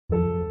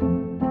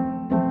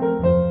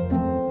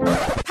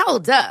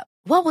Hold up.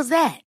 What was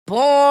that?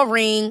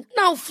 Boring.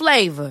 No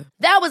flavor.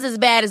 That was as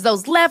bad as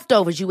those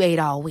leftovers you ate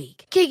all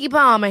week. Keke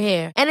Palmer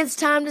here, and it's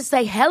time to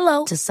say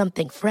hello to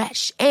something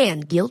fresh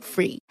and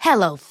guilt-free.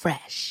 Hello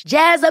Fresh.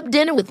 Jazz up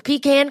dinner with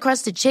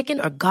pecan-crusted chicken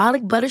or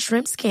garlic butter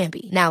shrimp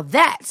scampi. Now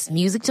that's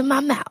music to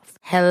my mouth.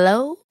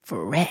 Hello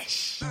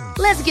Fresh.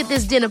 Let's get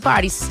this dinner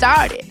party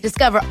started.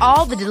 Discover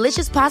all the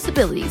delicious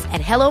possibilities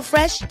at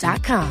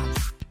hellofresh.com.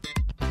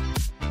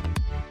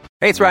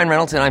 Hey, it's Ryan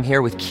Reynolds, and I'm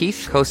here with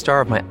Keith,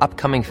 co-star of my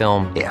upcoming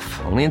film,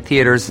 If, only in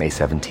theaters May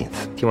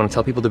 17th. Do you want to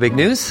tell people the big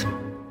news?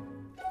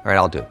 All right,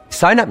 I'll do it.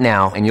 Sign up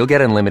now and you'll get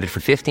unlimited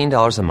for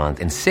 $15 a month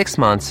and 6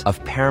 months of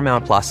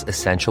Paramount Plus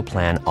Essential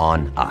Plan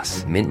on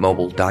us.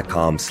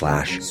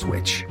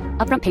 MintMobile.com/switch.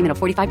 Upfront payment of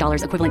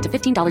 $45 equivalent to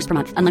 $15 per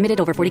month. Unlimited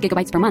over 40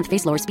 gigabytes per month.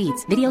 Face lower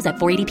speeds. Videos at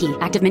 480p.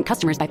 Active Mint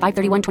customers by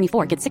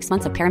 531.24 get 6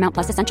 months of Paramount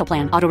Plus Essential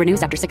Plan. Auto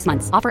renews after 6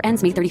 months. Offer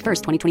ends May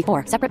 31st,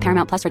 2024. Separate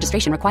Paramount Plus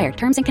registration required.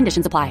 Terms and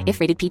conditions apply if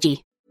rated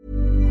PG.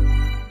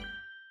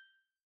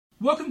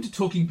 Welcome to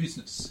Talking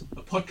Business,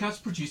 a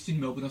podcast produced in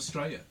Melbourne,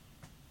 Australia.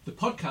 The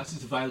podcast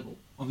is available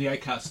on the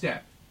Acast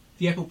app,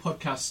 the Apple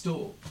Podcast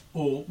Store,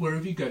 or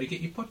wherever you go to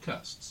get your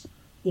podcasts.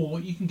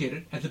 Or you can get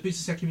it at the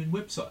Business Acumen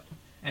website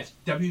at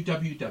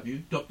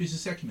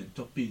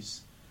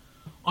www.businessacumen.biz.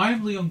 I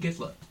am Leon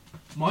Gettler.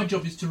 My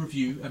job is to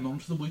review and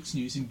monitor the week's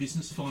news in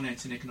business,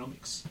 finance and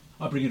economics.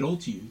 I bring it all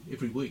to you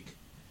every week.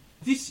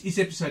 This is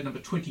episode number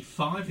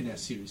 25 in our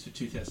series for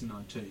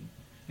 2019,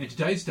 and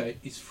today's date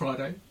is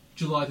Friday,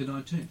 July the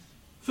 19th.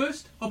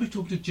 First, I'll be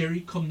talking to Jerry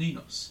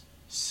Komnenos,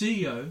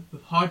 CEO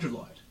of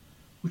Hydrolite,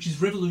 which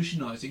is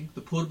revolutionising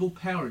the portable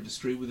power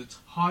industry with its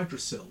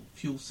Hydrocell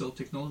fuel cell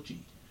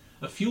technology,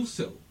 a fuel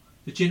cell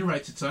that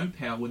generates its own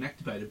power when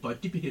activated by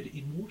dipping it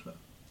in water.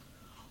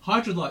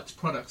 Hydrolite's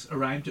products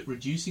are aimed at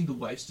reducing the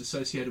waste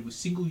associated with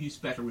single-use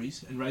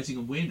batteries and raising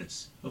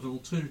awareness of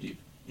alternative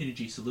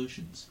energy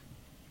solutions.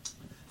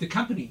 The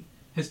company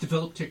has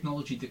developed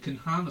technology that can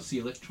harness the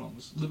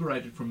electrons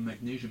liberated from a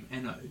magnesium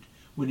anode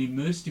when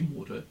immersed in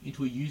water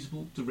into a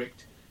usable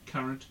direct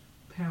current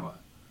power.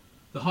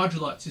 The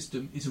Hydrolite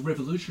system is a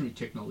revolutionary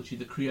technology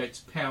that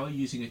creates power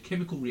using a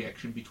chemical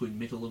reaction between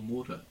metal and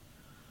water.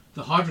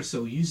 The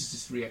Hydrocell uses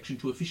this reaction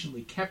to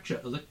efficiently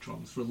capture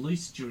electrons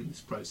released during this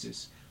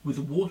process, with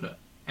the water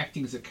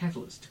acting as a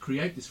catalyst to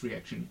create this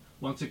reaction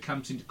once it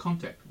comes into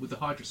contact with the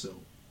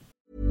Hydrocell.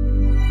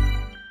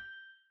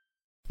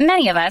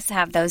 Many of us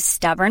have those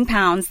stubborn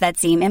pounds that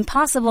seem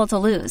impossible to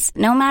lose,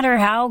 no matter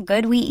how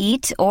good we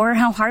eat or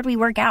how hard we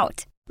work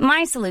out.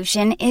 My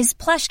solution is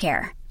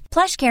PlushCare.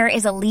 PlushCare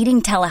is a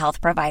leading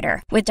telehealth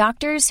provider with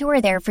doctors who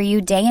are there for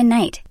you day and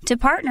night to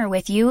partner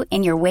with you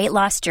in your weight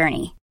loss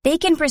journey. They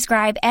can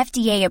prescribe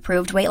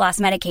FDA-approved weight loss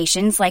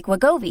medications like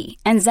Wegovy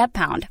and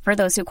Zepbound for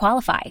those who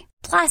qualify.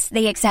 Plus,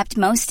 they accept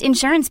most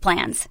insurance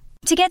plans.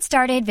 To get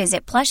started,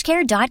 visit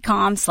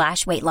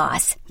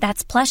plushcare.com/weightloss.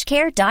 That's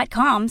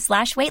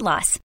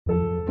plushcare.com/weightloss.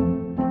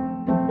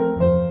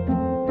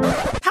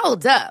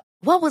 Hold up.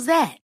 What was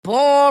that?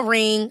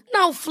 Boring.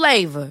 No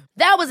flavor.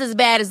 That was as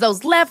bad as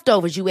those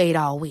leftovers you ate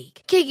all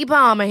week. Keke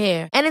Palmer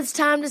here, and it's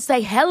time to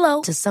say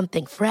hello to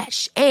something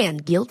fresh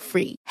and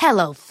guilt-free.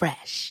 Hello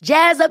Fresh.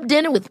 Jazz up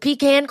dinner with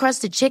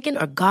pecan-crusted chicken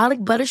or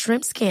garlic butter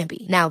shrimp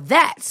scampi. Now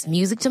that's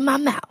music to my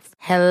mouth.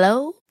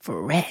 Hello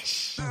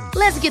Fresh.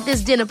 Let's get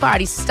this dinner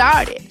party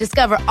started.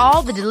 Discover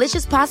all the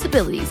delicious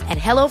possibilities at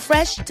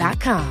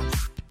hellofresh.com.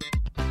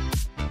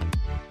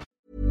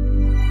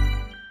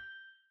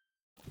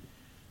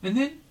 And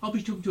then I'll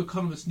be talking to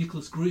economist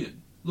Nicholas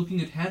Gruen,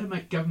 looking at how to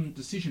make government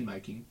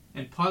decision-making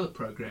and pilot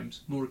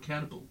programs more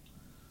accountable.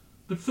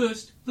 But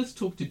first, let's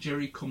talk to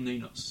Jerry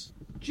Komnenos.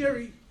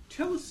 Jerry,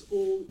 tell us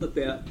all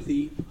about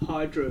the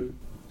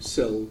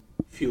Hydrocell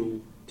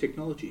fuel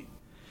technology.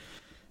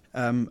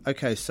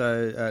 Okay,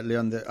 so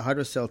Leon, the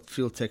Hydrocell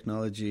fuel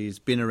technology has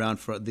been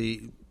around for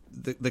the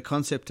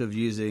concept of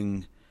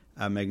using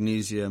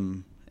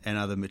magnesium and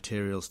other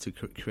materials to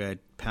create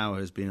power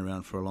has been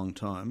around for a long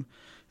time.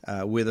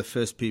 We're the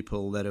first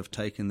people that have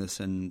taken this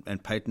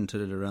and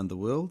patented it around the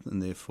world, and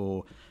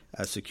therefore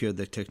secured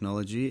their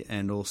technology,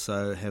 and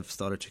also have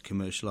started to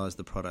commercialise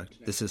the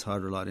product. This is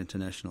Hydrolite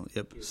International.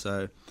 Yep.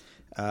 So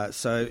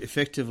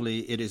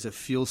effectively, it is a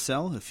fuel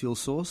cell, a fuel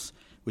source,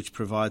 which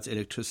provides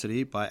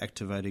electricity by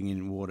activating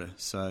in water.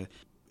 So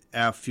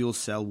our fuel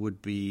cell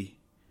would be,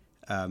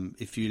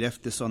 if you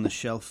left this on the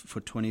shelf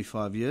for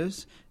 25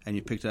 years and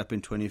you picked it up in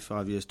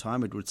 25 years'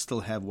 time, it would still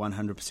have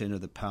 100%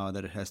 of the power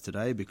that it has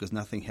today, because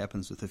nothing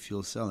happens with a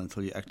fuel cell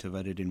until you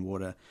activate it in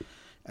water,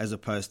 as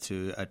opposed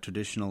to a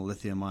traditional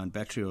lithium-ion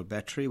battery or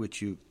battery,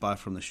 which you buy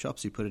from the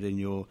shops. You put it in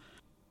your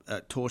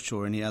torch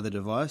or any other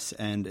device,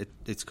 and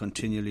it's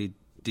continually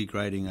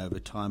degrading over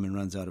time and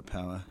runs out of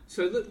power.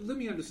 So let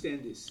me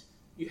understand this.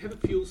 You have a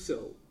fuel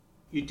cell,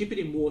 you dip it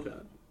in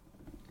water,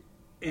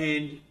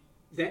 and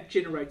that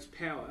generates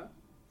power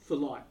for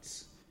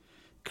lights.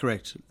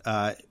 Correct.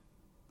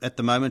 At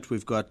the moment,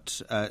 we've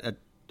got a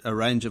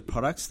range of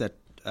products that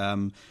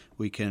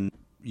we can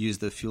use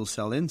the fuel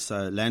cell in,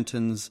 so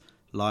lanterns,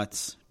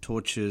 lights,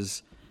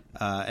 torches,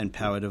 and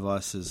power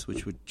devices,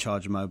 which would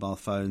charge mobile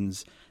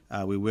phones.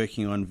 We're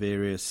working on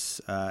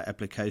various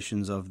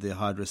applications of the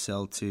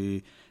Hydrocell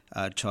to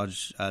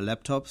charge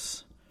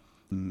laptops.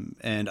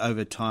 And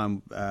over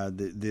time,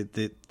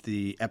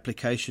 the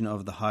application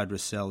of the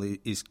Hydrocell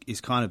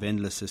is kind of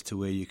endless as to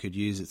where you could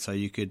use it. So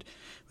we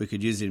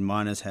could use it in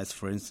miners' hats,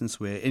 for instance,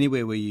 where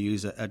anywhere where you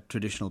use a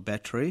traditional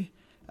battery,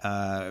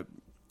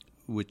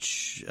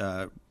 which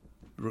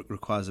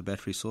requires a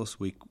battery source,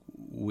 we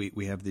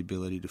have the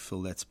ability to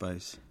fill that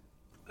space.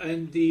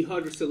 And the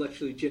Hydrocell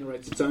actually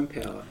generates its own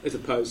power as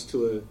opposed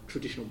to a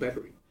traditional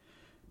battery?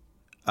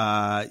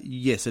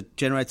 Yes, it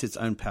generates its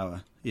own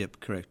power. Yep,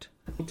 correct.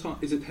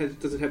 Does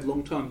it have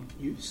long time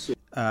use?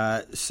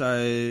 I'll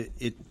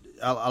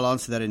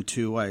answer that in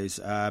two ways.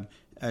 A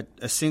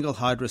single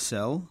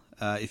Hydrocell,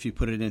 if you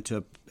put it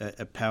into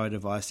a power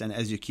device and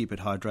as you keep it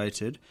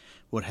hydrated,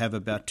 would have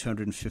about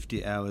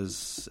 250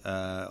 hours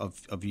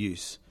of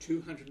use.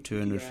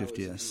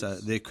 250 hours. So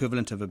the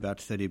equivalent of about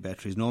 30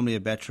 batteries. Normally a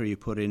battery you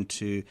put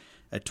into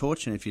a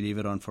torch, and if you leave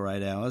it on for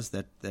 8 hours,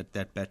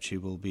 that battery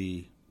will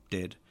be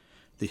dead.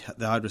 The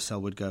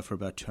Hydrocell would go for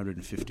about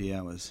 250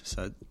 hours.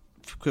 So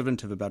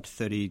equivalent of about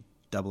 30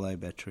 AA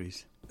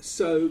batteries.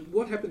 So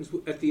what happens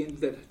at the end of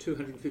that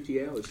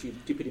 250 hours? You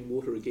dip it in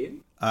water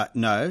again?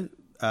 No.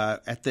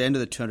 At the end of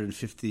the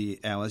 250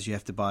 hours, you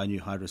have to buy a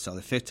new Hydrocell.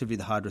 Effectively,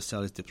 the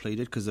Hydrocell is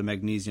depleted because the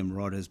magnesium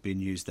rod has been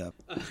used up.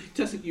 It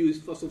doesn't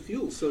use fossil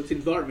fuels, so it's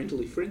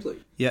environmentally friendly.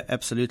 Yeah,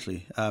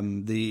 absolutely.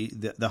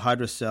 The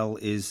Hydrocell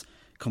is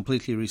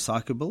completely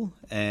recyclable,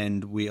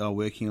 and we are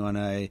working on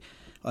a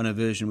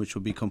version which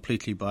will be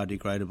completely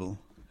biodegradable.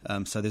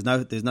 So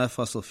there's no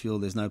fossil fuel,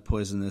 there's no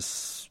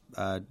poisonous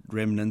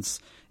remnants.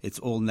 It's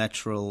all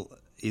natural,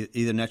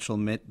 either natural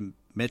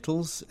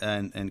metals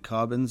and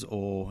carbons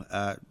or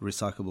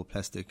recyclable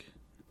plastic.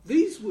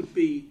 These would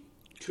be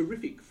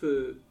terrific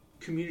for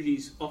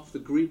communities off the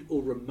grid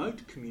or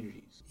remote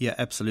communities. Yeah,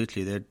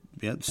 absolutely.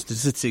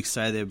 Statistics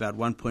say there are about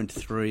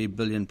 1.3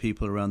 billion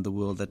people around the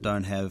world that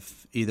don't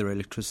have either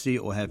electricity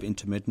or have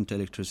intermittent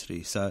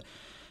electricity. So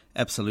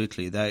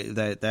absolutely,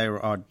 they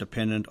are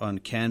dependent on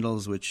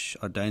candles, which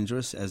are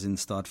dangerous, as in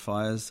start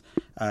fires,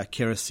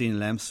 kerosene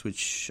lamps,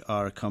 which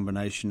are a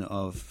combination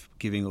of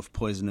giving off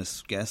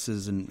poisonous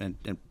gases and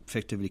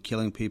effectively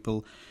killing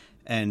people,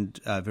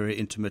 and very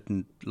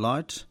intermittent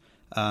light,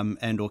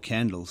 and or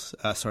candles,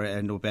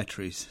 and or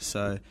batteries.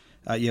 So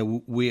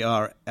we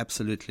are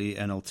absolutely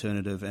an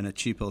alternative and a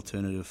cheap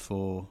alternative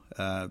for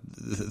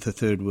the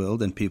third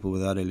world and people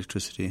without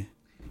electricity.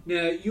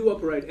 Now, you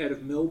operate out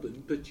of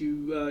Melbourne, but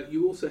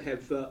you also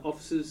have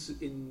offices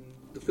in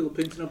the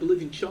Philippines and I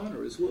believe in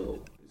China as well.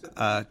 Is that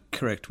right?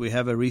 Correct. We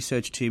have a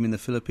research team in the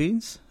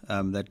Philippines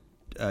that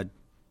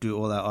do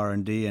all our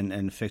R&D and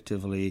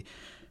effectively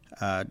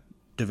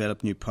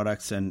develop new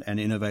products and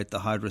innovate the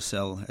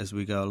Hydrocell as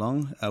we go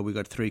along. We've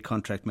got 3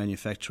 contract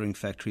manufacturing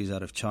factories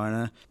out of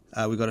China.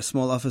 We've got a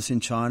small office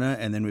in China,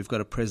 and then we've got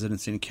a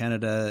presence in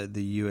Canada,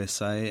 the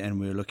USA, and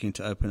we're looking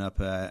to open up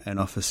an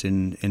office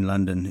in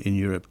London, in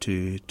Europe,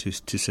 to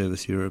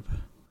service Europe.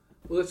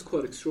 Well, that's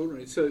quite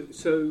extraordinary. So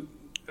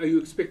are you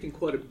expecting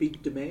quite a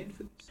big demand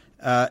for this?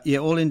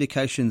 All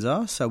indications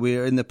are. So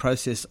we're in the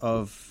process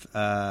of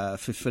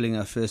fulfilling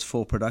our first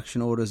 4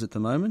 production orders at the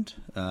moment.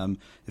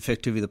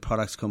 Effectively, the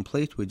product's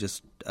complete. We're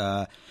just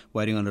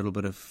waiting on a little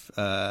bit of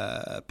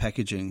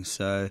packaging.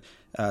 So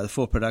the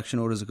 4 production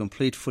orders are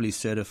complete, fully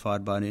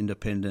certified by an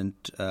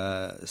independent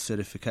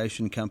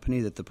certification company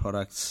that the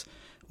products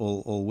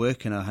all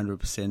work and are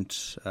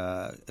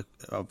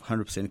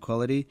 100%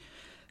 quality.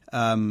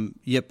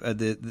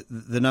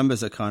 The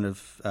numbers are kind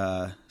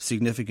of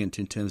significant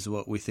in terms of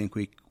what we think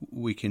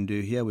we can do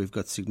here. We've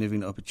got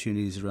significant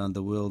opportunities around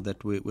the world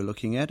that we're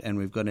looking at, and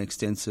we've got an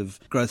extensive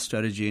growth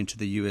strategy into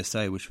the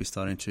USA, which we're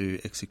starting to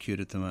execute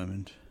at the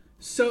moment.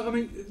 So, I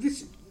mean,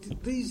 these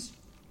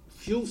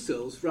fuel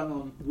cells run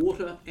on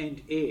water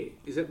and air.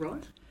 Is that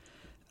right?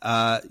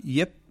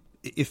 Yep,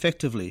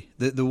 effectively.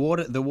 The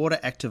water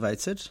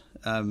activates it.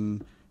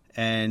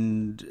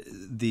 And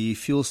the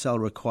fuel cell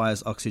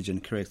requires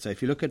oxygen, correct? So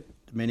if you look at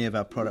many of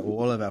our product,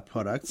 or all of our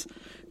products,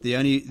 the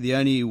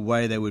only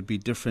way they would be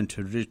different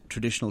to a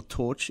traditional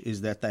torch is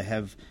that they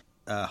have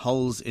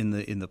holes in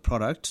the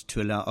product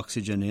to allow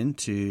oxygen in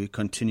to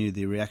continue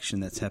the reaction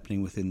that's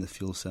happening within the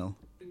fuel cell.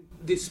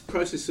 This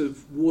process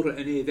of water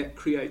and air, that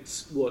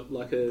creates what,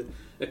 like a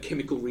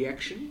chemical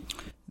reaction?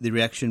 The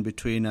reaction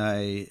between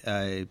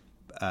a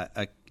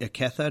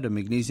cathode, a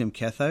magnesium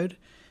cathode,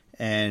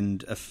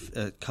 and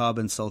a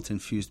carbon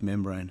salt-infused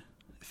membrane,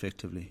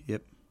 effectively.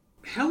 Yep.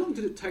 How long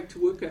did it take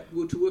to work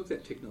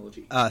that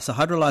technology? So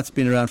Hydrolite's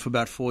been around for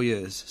about 4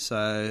 years.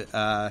 So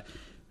I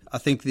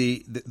think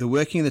the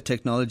working of the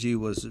technology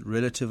was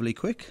relatively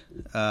quick.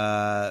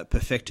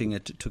 Perfecting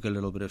it took a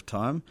little bit of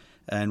time,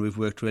 and we've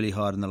worked really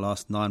hard in the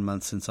last 9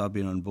 months since I've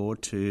been on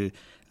board to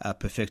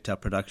perfect our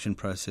production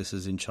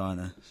processes in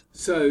China.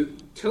 So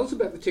tell us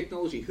about the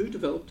technology. Who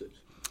developed it?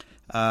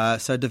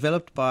 So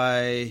developed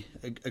by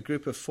a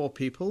group of 4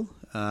 people,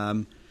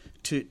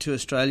 2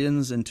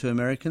 Australians and 2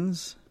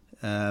 Americans.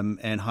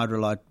 and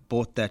Hydrolite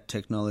bought that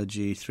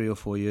technology 3 or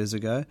 4 years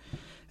ago.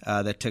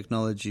 That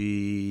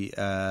technology,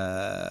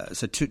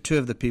 so two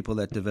of the people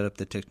that developed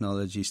the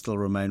technology still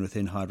remain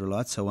within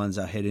Hydrolite. So one's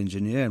our head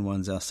engineer and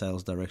one's our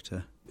sales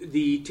director.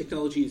 The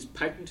technology is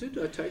patented,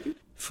 I take it?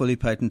 Fully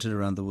patented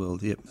around the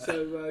world, yep.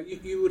 So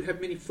you would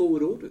have many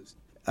forward orders?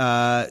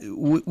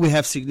 We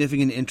have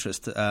significant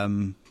interest.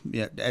 As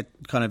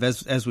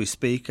we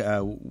speak,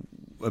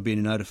 we're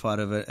being notified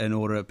of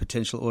a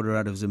potential order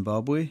out of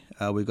Zimbabwe.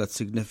 We've got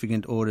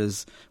significant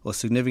orders or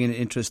significant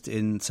interest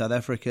in South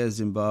Africa,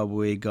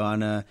 Zimbabwe,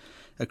 Ghana,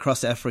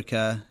 across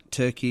Africa,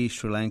 Turkey,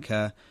 Sri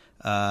Lanka,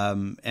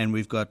 and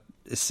we've got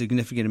a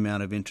significant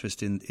amount of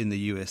interest in the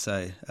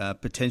USA.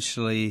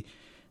 Potentially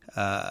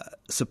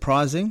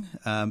surprising,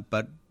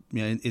 but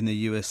in the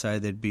USA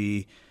there'd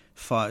be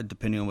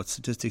depending on what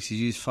statistics you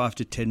use, 5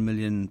 to 10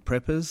 million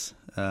preppers,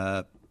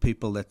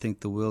 people that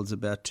think the world's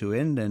about to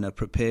end and are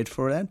prepared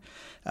for that.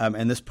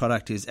 And this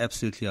product is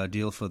absolutely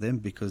ideal for them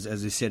because,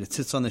 as you said, it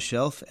sits on the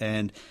shelf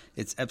and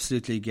it's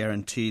absolutely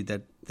guaranteed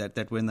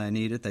that when they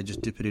need it, they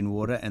just dip it in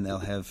water and they'll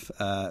have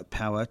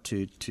power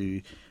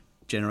to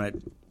generate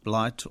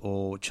light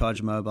or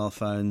charge mobile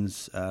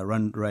phones,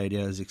 run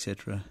radios,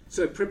 etc.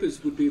 So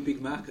preppers would be a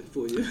big market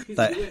for you in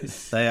the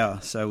US. They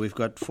are. So we've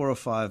got 4 or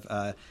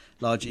 5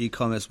 large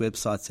e-commerce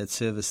websites that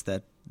service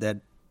that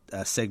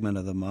segment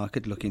of the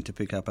market, looking to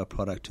pick up our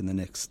product in the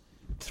next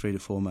 3 to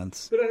 4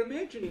 months. But I'd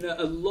imagine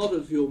a lot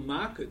of your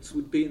markets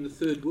would be in the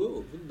third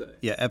world, wouldn't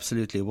they? Yeah,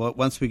 absolutely. Well,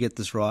 once we get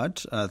this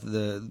right,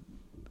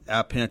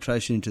 our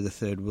penetration into the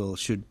third world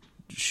should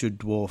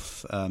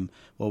dwarf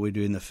what we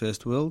do in the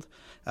first world.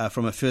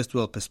 From a first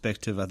world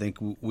perspective, I think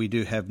we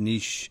do have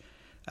niche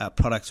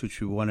products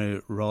which we want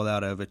to roll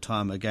out over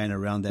time, again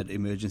around that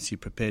emergency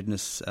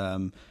preparedness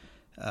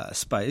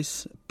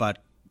space.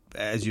 But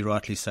as you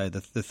rightly say,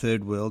 the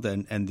third world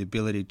and the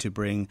ability to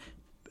bring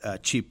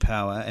cheap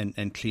power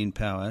and clean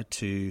power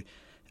to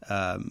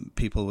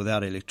people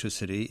without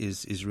electricity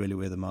is really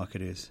where the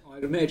market is.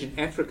 I'd imagine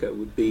Africa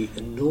would be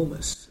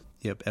enormous.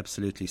 Yep,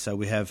 absolutely. So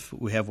we have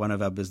one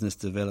of our business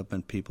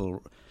development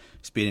people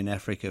who's been in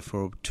Africa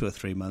for 2 or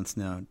 3 months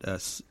now,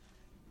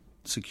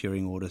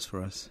 securing orders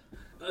for us.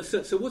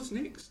 So what's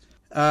next?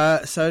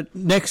 So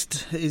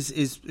next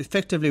is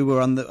effectively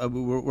we're on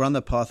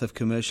the path of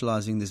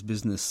commercializing this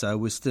business. So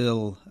we're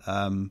still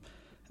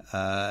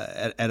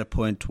at a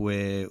point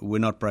where we're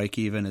not break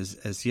even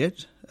as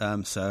yet.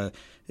 So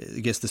I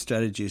guess the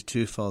strategy is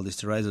twofold: is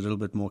to raise a little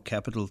bit more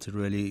capital to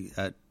really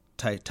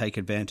take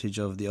advantage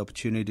of the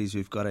opportunities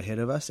we've got ahead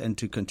of us, and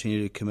to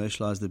continue to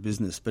commercialize the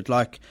business. But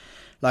like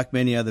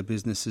many other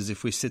businesses,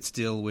 if we sit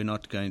still, we're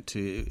not going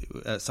to.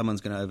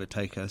 Someone's going to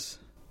overtake us.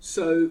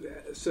 So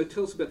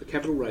tell us about the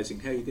capital raising.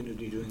 How are you going to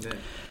be doing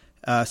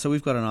that? So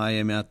we've got an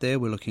IM out there.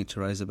 We're looking to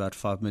raise about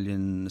 5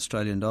 million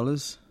Australian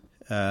dollars,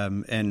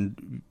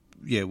 and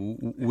yeah,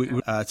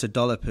 it's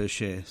 $1 per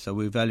share. So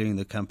we're valuing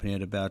the company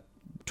at about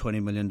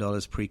 $20 million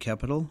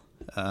pre-capital,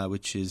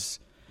 which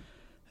is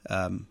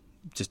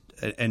just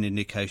an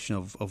indication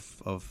of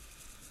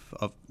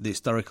the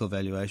historical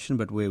valuation,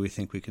 but where we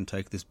think we can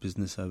take this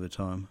business over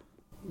time.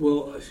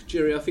 Well,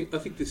 Jerry, I think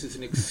this is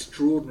an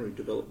extraordinary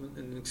development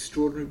and an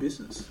extraordinary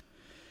business.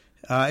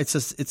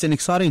 It's an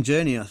exciting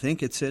journey. I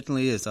think it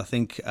certainly is. I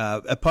think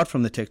apart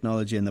from the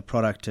technology and the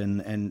product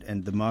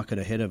and the market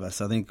ahead of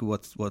us, I think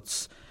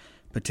what's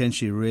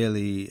potentially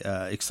really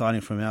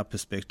exciting from our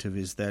perspective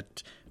is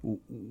that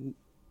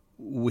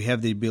we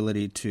have the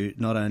ability to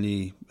not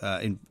only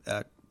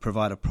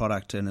provide a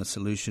product and a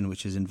solution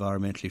which is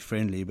environmentally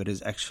friendly, but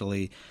is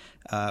actually,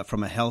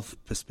 from a health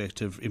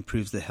perspective,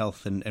 improves the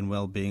health and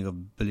well-being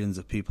of billions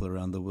of people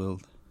around the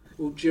world.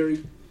 Well,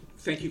 Jerry,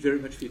 thank you very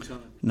much for your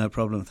time. No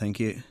problem, thank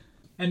you.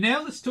 And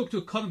now let's talk to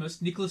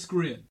economist Nicholas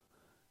Gruen.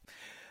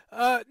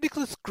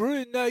 Nicholas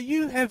Gruen,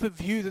 you have a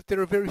view that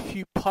there are very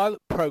few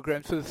pilot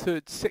programs for the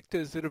third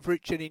sectors that have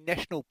reached any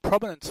national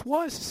prominence.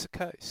 Why is this the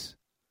case?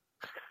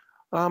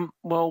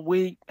 Well,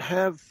 we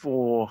have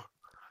for...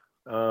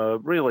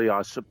 really,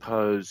 I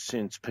suppose,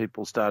 since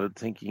people started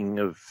thinking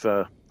of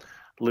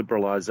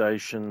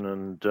liberalisation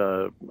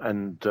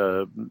and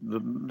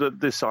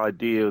this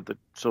idea that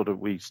sort of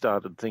we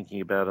started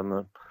thinking about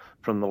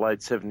from the late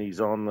 70s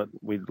on, that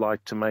we'd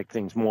like to make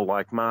things more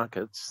like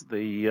markets,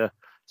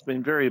 it's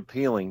been very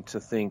appealing to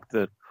think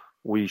that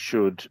we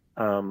should,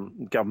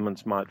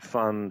 governments might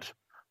fund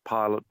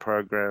pilot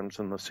programs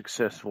and the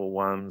successful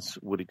ones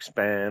would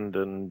expand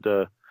and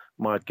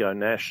might go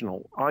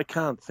national. I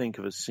can't think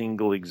of a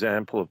single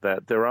example of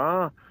that. There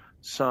are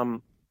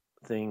some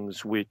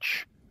things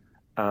which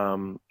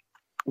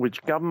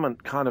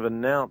government kind of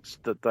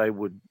announced that they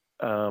would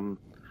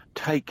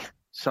take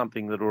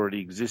something that already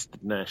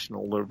existed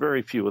national. There are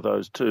very few of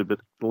those too, but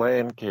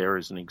Landcare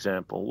is an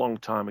example, a long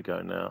time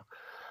ago now.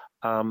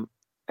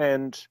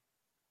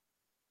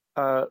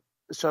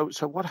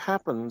 So what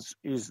happens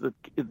is that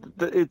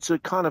it's a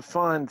kind of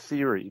fine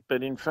theory,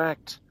 but in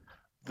fact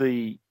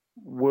the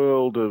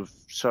world of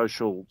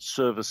social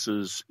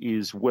services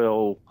is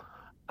well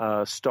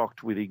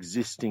stocked with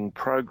existing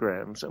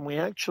programs, and we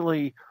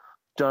actually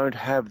don't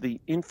have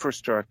the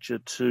infrastructure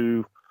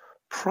to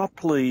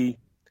properly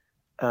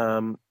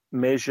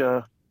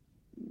measure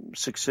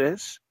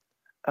success,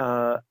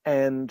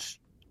 and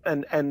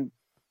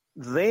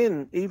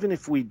then even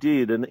if we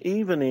did, and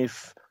even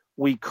if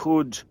we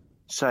could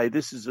say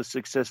this is a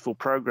successful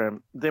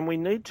program, then we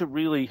need to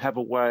really have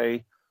a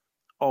way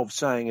of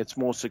saying it's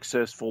more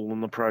successful than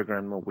the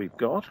program that we've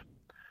got.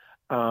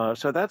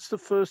 So that's the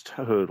first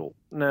hurdle.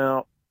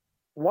 Now,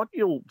 what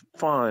you'll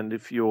find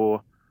if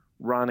you're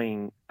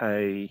running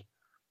a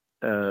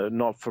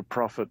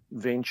not-for-profit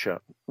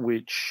venture,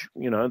 which,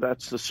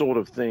 that's the sort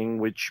of thing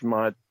which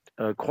might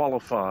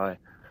qualify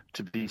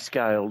to be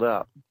scaled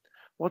up,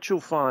 what you'll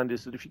find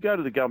is that if you go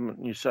to the government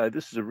and you say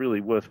this is a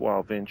really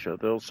worthwhile venture,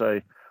 they'll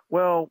say,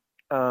 well,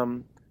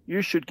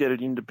 you should get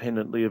it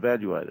independently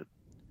evaluated.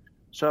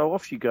 So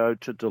off you go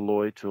to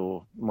Deloitte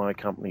or my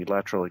company,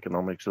 Lateral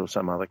Economics, or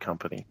some other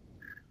company,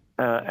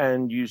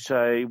 and you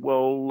say,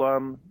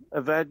 well,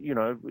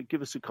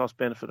 give us a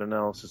cost-benefit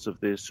analysis of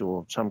this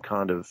or some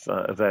kind of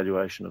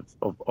evaluation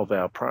of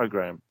our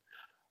program.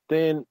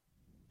 Then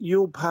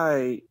you'll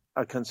pay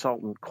a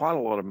consultant quite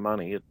a lot of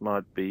money. It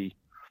might be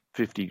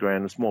 50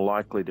 grand. It's more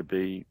likely to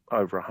be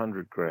over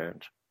 100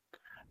 grand.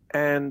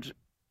 And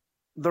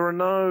there are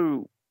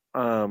no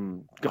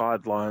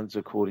guidelines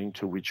according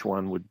to which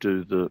one would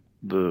do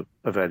the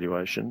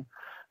evaluation.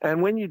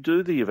 And when you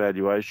do the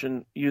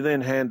evaluation, you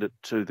then hand it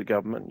to the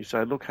government. You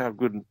say, look how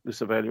good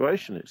this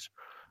evaluation is.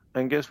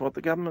 And guess what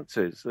the government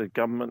says? The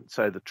government,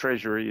 say the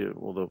Treasury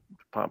or the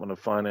Department of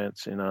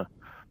Finance at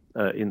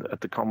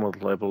the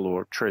Commonwealth level,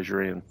 or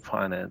Treasury and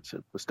Finance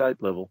at the state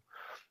level,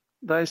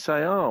 they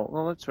say, oh,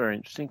 well, that's very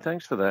interesting.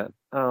 Thanks for that.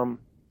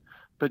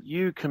 But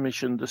you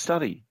commissioned the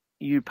study.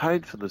 You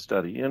paid for the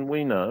study. And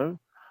we know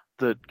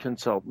that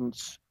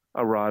consultants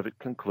arrive at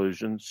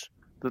conclusions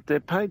that they're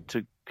paid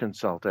to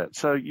consult at.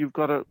 So you've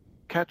got a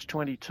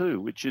catch-22,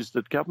 which is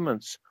that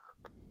governments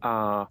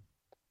are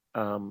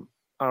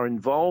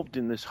involved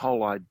in this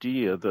whole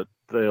idea that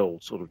they'll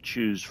sort of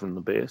choose from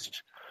the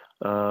best,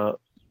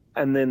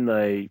 and then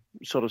they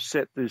sort of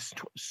set this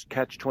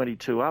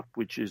catch-22 up,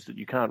 which is that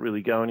you can't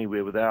really go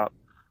anywhere without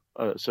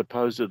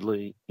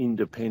supposedly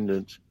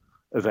independent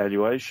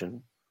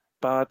evaluation.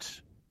 But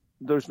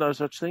there's no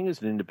such thing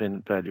as an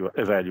independent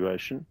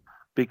evaluation,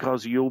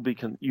 because you'll be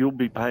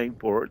paying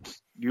for it,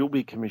 you'll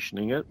be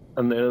commissioning it,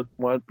 and there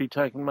won't be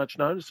taken much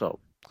notice of.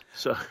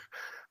 So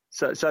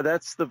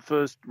that's the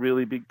first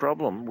really big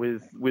problem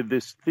with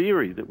this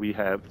theory that we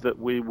have, that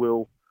we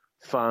will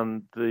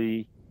fund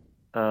the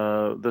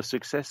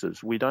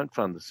successes. We don't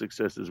fund the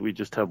successes. We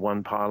just have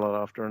one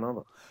pilot after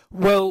another.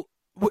 Well,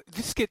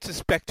 this gets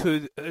us back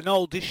to an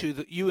old issue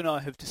that you and I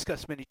have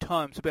discussed many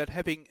times about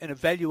having an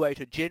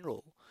evaluator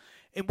general,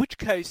 in which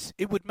case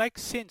it would make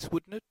sense,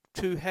 wouldn't it,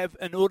 to have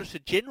an auditor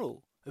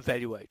general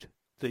evaluate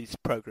these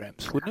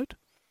programs, wouldn't it?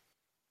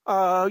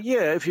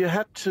 Yeah, if you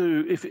had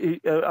to,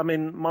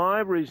 my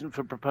reason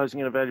for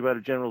proposing an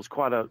evaluator general is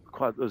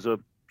there's a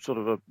sort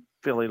of a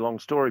fairly long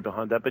story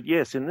behind that. But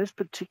yes, in this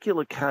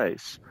particular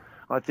case,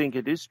 I think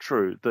it is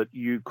true that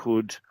you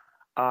could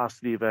ask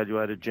the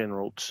evaluator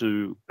general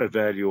to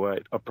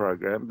evaluate a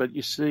program. But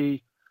you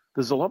see,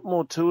 there's a lot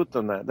more to it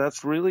than that.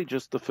 That's really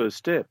just the first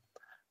step,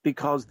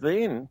 because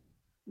then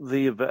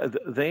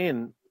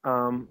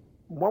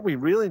what we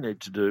really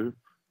need to do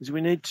is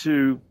we need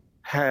to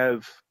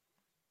have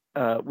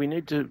we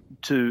need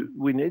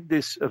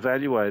this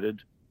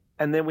evaluated,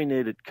 and then we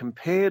need it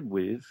compared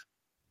with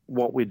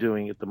what we're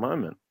doing at the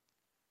moment.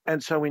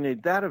 And so we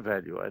need that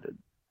evaluated,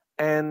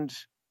 and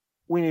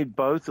we need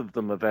both of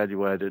them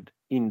evaluated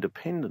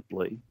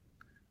independently.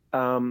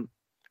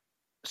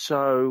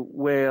 So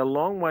we're a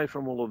long way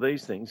from all of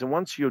these things. And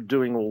once you're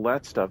doing all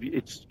that stuff,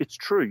 it's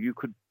true, you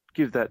could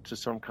give that to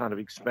some kind of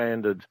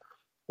expanded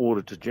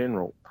auditor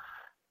general.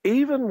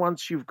 Even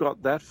once you've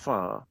got that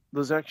far,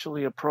 there's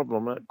actually a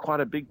problem, quite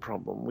a big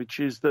problem,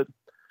 which is that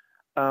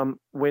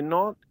we're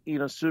not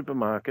in a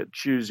supermarket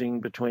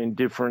choosing between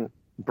different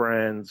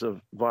brands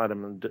of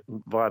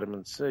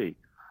vitamin C.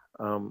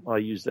 I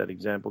use that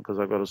example because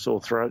I've got a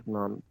sore throat and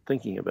I'm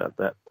thinking about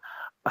that.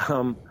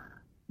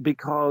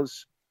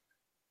 Because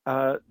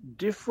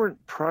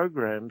different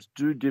programs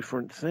do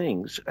different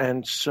things.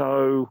 And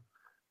so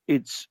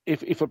it's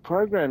if a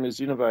program is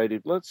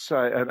innovative, let's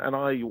say, and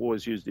I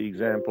always use the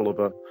example of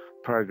a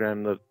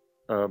program that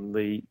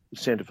the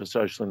Centre for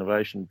Social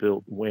Innovation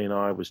built when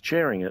I was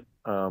chairing it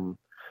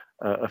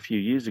a few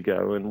years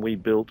ago, and we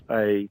built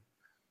a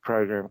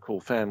program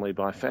called Family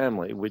by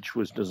Family, which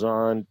was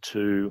designed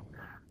to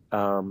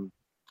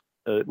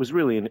it was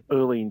really an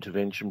early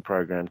intervention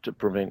program to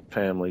prevent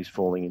families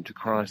falling into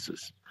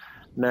crisis.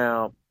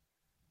 Now,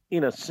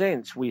 in a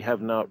sense, we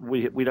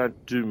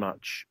don't do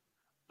much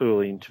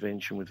early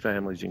intervention with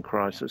families in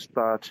crisis,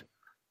 but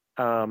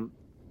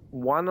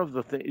one of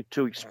the things,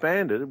 to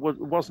expand it, it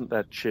wasn't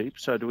that cheap.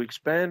 So to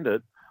expand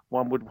it,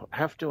 one would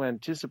have to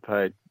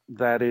anticipate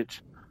that it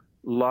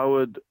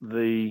lowered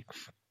the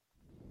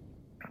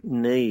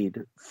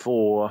need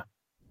for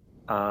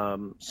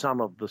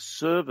some of the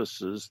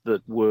services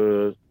that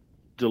were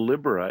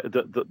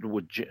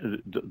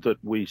that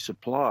we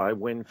supply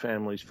when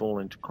families fall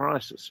into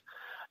crisis.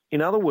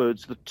 In other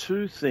words, the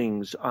two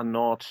things are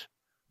not.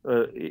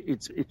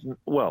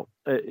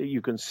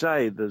 You can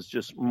say there's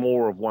just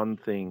more of one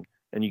thing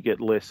and you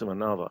get less of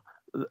another.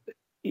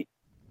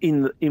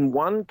 In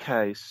one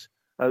case,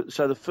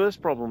 so the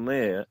first problem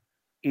there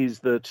is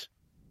that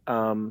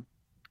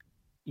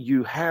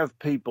you have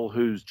people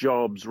whose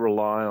jobs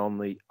rely on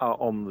the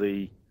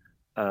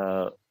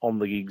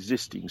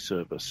existing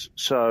service.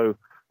 So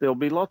there'll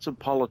be lots of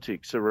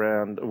politics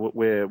around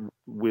where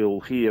we'll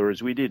hear,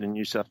 as we did in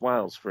New South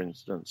Wales, for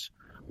instance,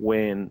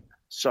 when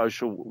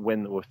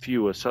there were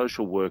fewer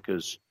social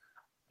workers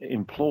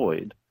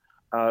employed,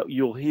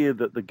 you'll hear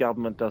that the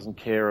government doesn't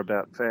care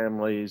about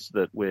families,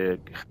 that we're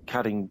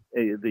cutting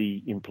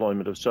the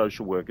employment of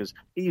social workers,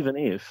 even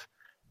if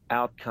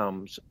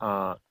outcomes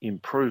are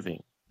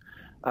improving.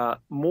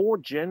 More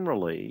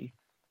generally,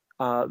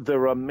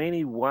 there are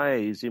many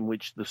ways in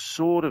which the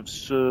sort of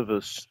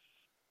service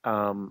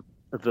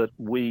that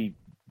we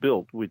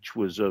built, which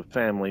was a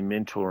family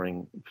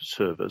mentoring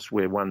service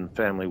where one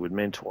family would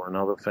mentor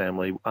another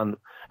family, and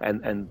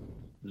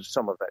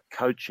some of that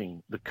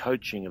coaching, the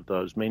coaching of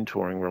those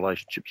mentoring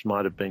relationships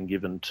might have been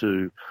given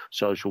to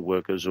social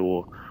workers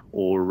or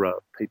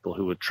people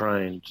who were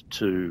trained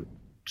to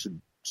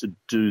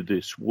do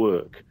this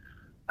work.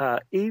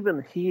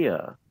 Even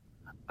here,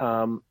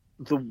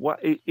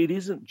 it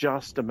isn't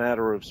just a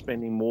matter of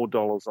spending more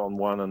dollars on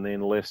one and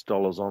then less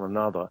dollars on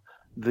another.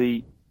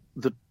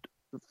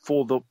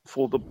 For the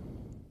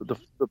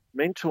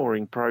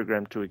mentoring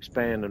program to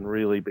expand and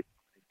really be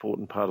an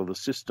important part of the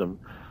system,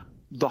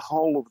 the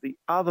whole of the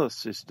other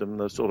system,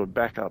 the sort of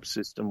backup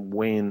system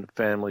when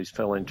families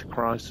fell into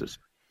crisis,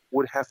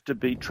 would have to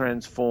be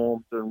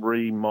transformed and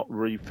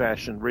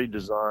refashioned,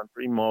 redesigned,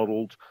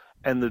 remodeled,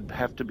 and there'd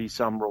have to be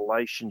some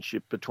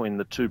relationship between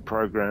the two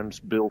programs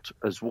built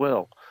as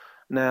well.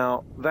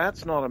 Now,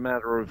 that's not a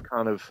matter of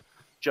kind of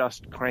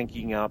just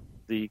cranking up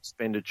the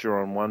expenditure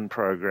on one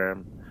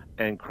program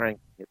and cranking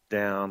it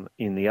down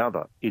in the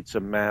other. It's a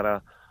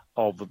matter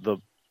of the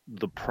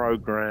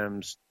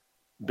programs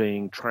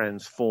being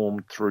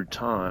transformed through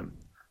time.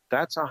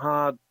 That's a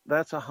hard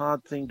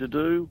thing to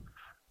do.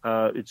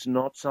 It's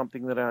not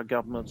something that our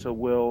governments are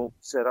well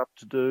set up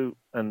to do,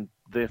 and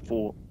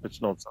therefore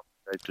it's not something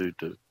they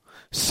do.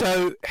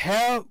 So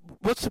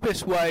what's the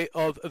best way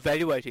of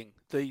evaluating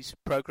these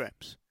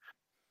programs?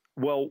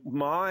 Well,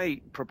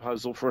 my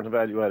proposal for an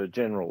Evaluator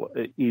General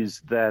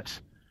is that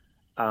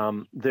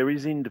there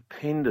is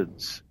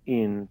independence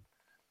in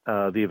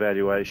the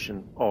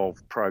evaluation of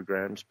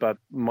programs, but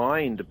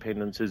my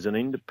independence is an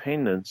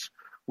independence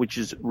which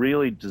is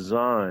really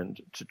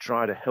designed to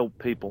try to help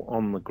people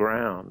on the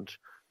ground,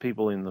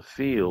 people in the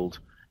field,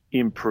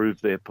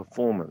 improve their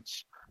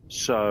performance.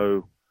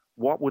 So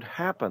what would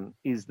happen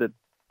is that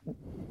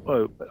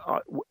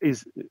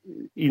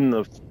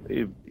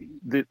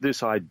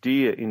this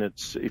idea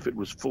if it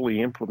was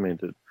fully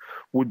implemented,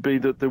 would be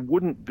that there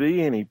wouldn't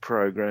be any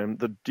program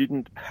that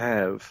didn't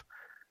have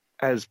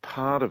as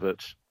part of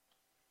it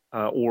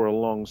or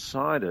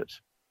alongside it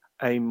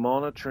a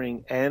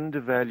monitoring and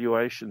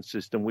evaluation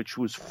system which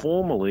was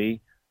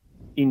formally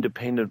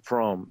independent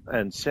from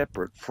and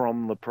separate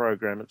from the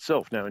program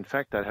itself. Now, in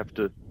fact, they'd have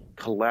to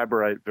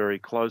collaborate very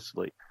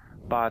closely,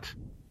 but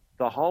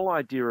the whole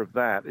idea of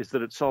that is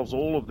that it solves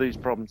all of these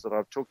problems that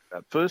I've talked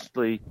about.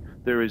 Firstly,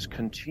 there is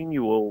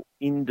continual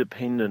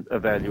independent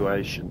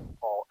evaluation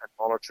and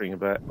monitoring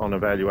on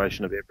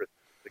evaluation of everything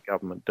the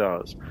government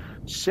does.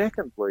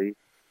 Secondly,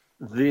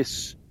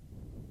 this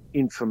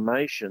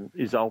information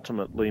is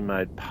ultimately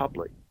made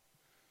public.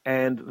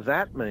 And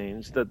that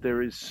means that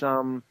there is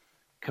some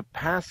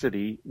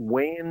capacity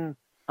when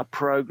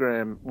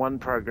one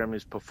program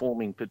is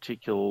performing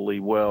particularly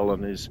well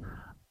and is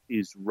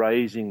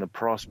raising the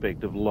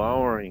prospect of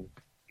lowering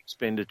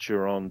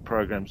expenditure on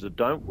programs that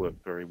don't work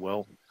very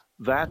well,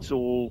 that's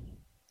all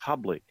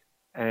public.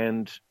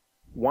 And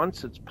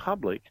once it's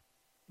public,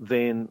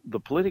 then the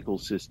political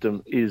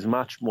system is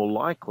much more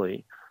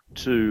likely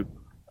to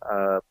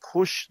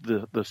push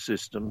the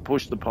system,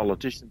 push the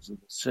politicians and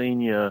the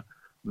senior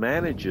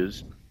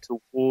managers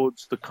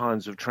towards the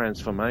kinds of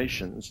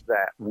transformations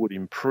that would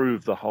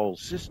improve the whole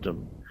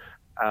system.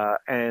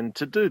 And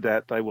to do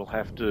that, there will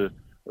have to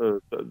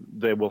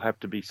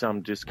be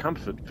some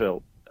discomfort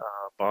felt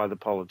by the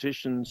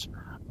politicians,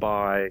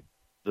 by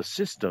the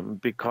system,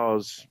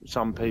 because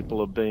some people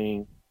are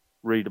being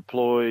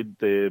redeployed.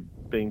 They're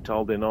being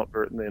told they're not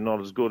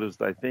as good as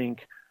they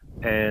think,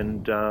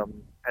 and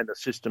the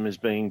system is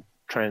being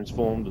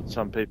transformed, and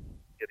some people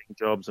are getting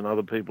jobs and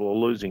other people are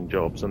losing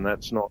jobs, and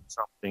that's not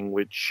something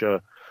which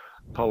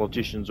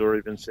politicians or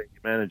even senior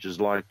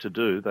managers like to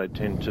do. They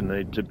tend to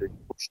need to be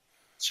pushed.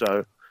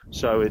 So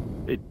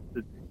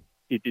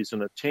it is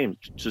an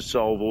attempt to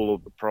solve all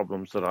of the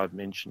problems that I've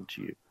mentioned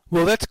to you.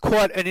 Well, that's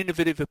quite an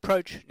innovative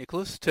approach,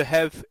 Nicholas, to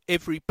have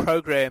every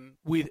program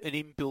with an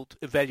inbuilt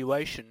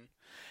evaluation.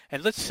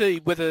 And let's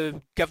see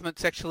whether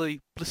governments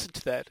actually listen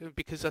to that,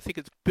 because I think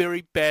it's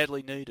very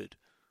badly needed.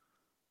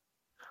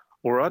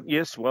 All right.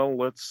 Yes. Well,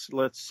 let's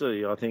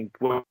see. I think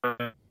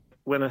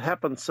when it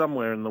happens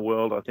somewhere in the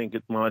world, I think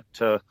it might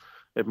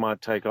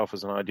take off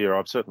as an idea.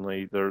 I've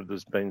certainly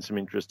there's been some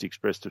interest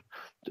expressed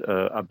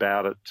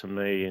about it to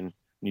me in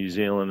New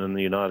Zealand and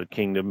the United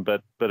Kingdom,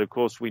 but of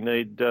course we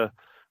need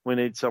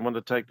someone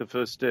to take the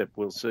first step.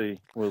 We'll see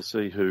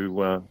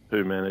who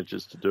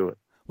manages to do it.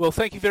 Well,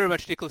 thank you very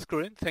much, Nicholas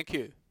Gruen. Thank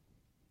you.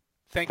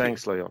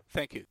 Thanks, Leon.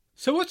 Thank you.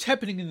 So what's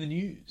happening in the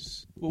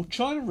news? Well,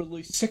 China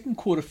released second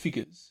quarter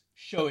figures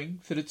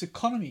showing that its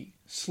economy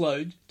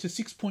slowed to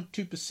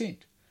 6.2%,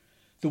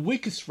 the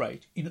weakest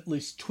rate in at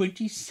least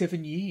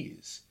 27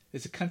 years,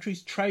 as the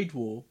country's trade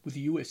war with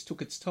the US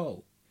took its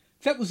toll.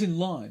 That was in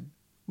line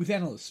with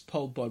analysts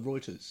polled by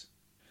Reuters.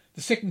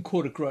 The second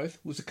quarter growth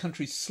was the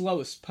country's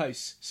slowest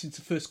pace since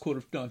the first quarter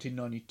of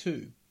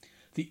 1992,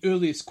 the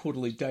earliest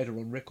quarterly data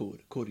on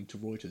record, according to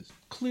Reuters.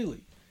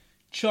 Clearly,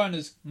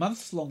 China's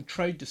months-long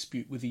trade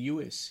dispute with the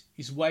US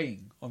is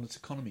weighing on its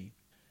economy.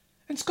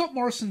 And Scott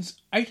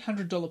Morrison's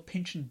 $800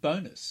 pension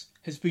bonus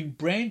has been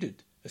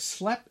branded a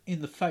slap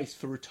in the face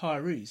for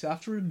retirees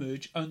after it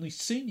emerged only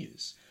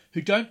seniors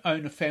who don't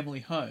own a family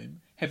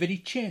home have any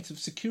chance of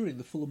securing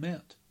the full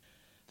amount.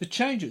 The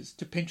changes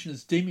to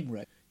pensioners' deeming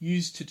rate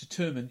used to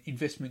determine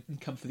investment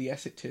income for the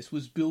asset test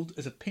was billed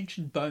as a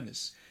pension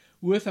bonus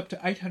worth up to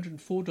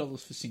 $804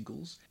 for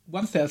singles,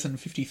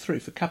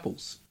 $1,053 for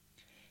couples.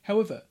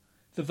 However,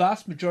 the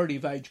vast majority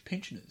of aged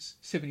pensioners,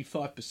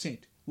 75%,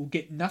 will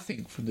get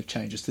nothing from the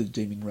changes to the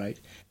deeming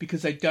rate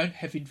because they don't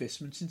have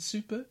investments in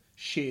super,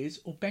 shares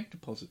or bank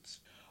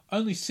deposits.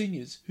 Only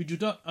seniors who do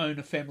not own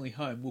a family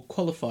home will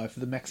qualify for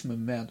the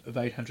maximum amount of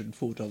 $804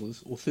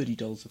 or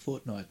 $30 a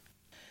fortnight.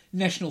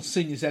 National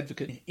Seniors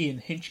Advocate Ian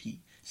Henschke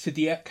said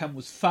the outcome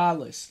was far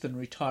less than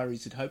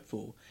retirees had hoped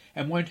for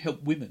and won't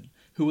help women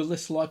who are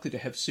less likely to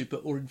have super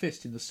or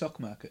invest in the stock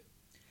market.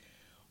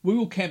 We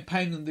will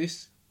campaign on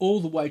this all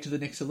the way to the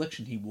next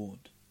election, he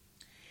warned.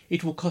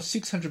 It will cost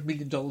 $600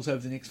 million over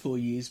the next 4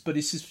 years, but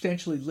is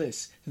substantially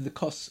less than the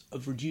costs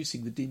of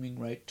reducing the deeming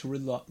rate to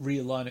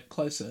realign it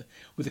closer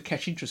with a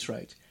cash interest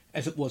rate,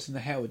 as it was in the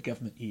Howard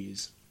government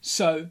years.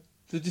 So,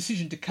 the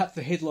decision to cut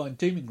the headline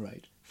deeming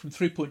rate from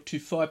 3.25%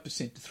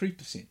 to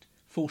 3%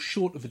 falls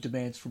short of the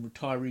demands from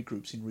retiree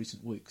groups in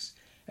recent weeks,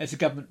 as the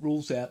government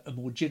rules out a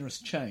more generous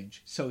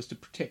change so as to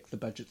protect the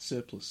budget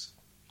surplus.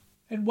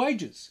 And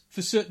wages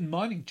for certain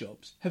mining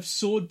jobs have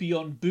soared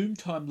beyond boom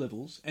time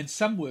levels, and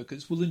some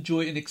workers will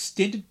enjoy an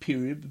extended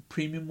period of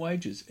premium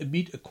wages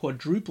amid a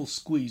quadruple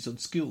squeeze on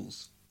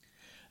skills.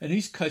 An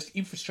East Coast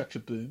infrastructure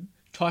boom,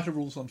 tighter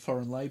rules on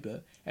foreign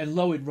labour, and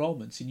low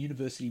enrolments in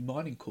university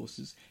mining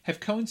courses have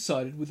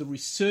coincided with a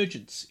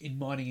resurgence in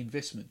mining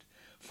investment,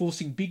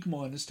 forcing big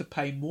miners to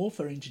pay more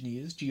for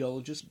engineers,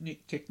 geologists, and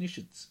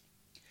technicians.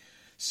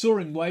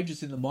 Soaring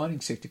wages in the mining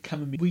sector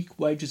come amid weak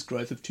wages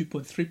growth of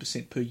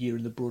 2.3% per year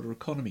in the broader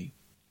economy.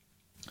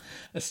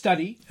 A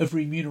study of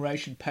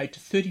remuneration paid to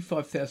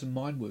 35,000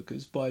 mine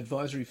workers by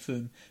advisory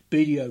firm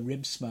BDO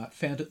RemSmart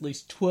found at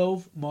least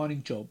 12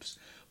 mining jobs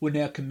were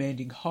now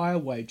commanding higher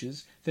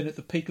wages than at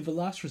the peak of the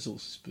last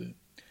resources boom.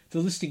 The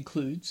list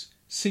includes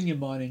senior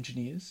mine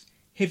engineers,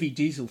 heavy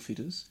diesel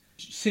fitters,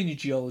 senior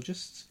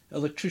geologists,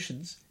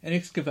 electricians and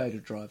excavator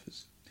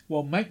drivers,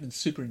 while maintenance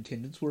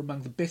superintendents were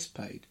among the best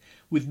paid,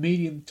 with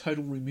median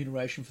total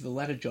remuneration for the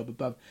latter job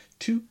above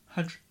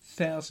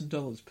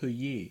 $200,000 per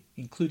year,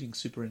 including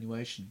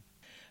superannuation.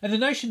 And the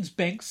nation's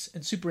banks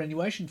and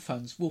superannuation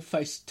funds will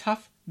face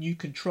tough new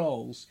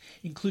controls,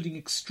 including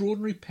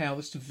extraordinary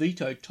powers to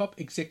veto top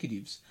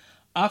executives,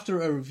 after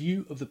a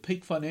review of the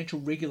peak financial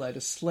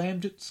regulator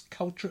slammed its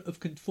culture of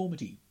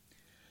conformity.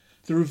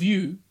 The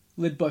review,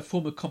 led by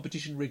former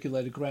competition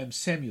regulator Graham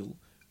Samuel,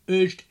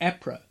 urged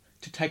APRA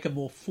to take a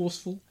more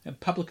forceful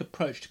and public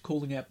approach to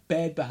calling out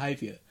bad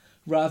behaviour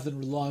rather than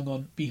relying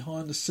on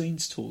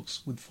behind-the-scenes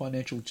talks with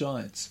financial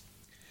giants.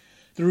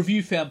 The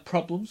review found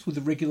problems with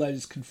the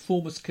regulator's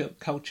conformist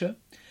culture,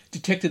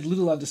 detected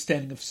little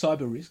understanding of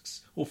cyber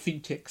risks or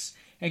fintechs,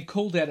 and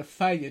called out a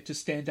failure to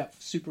stand up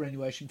for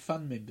superannuation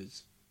fund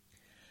members.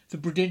 The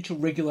prudential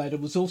regulator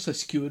was also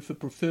skewered for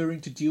preferring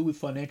to deal with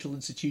financial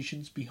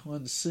institutions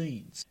behind the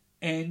scenes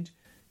and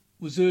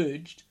was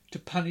urged to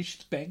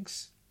punish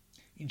banks,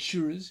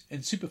 insurers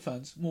and super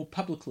funds more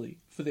publicly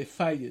for their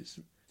failures.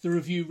 The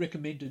review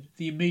recommended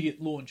the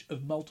immediate launch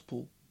of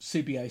multiple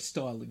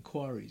CBA-style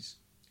inquiries.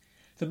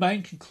 The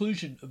main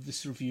conclusion of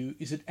this review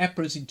is that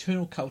APRA's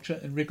internal culture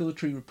and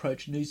regulatory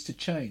approach needs to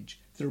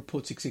change, the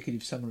report's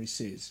executive summary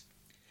says.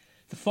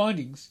 The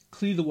findings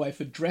clear the way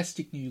for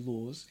drastic new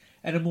laws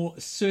and a more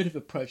assertive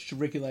approach to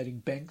regulating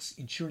banks,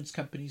 insurance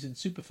companies and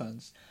super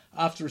funds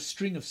after a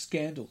string of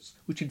scandals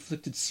which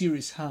inflicted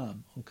serious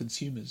harm on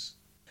consumers.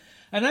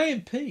 An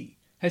AMP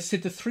has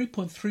said the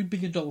 $3.3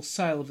 billion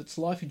sale of its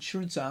life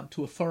insurance arm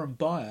to a foreign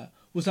buyer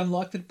was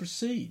unlikely to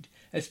proceed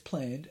as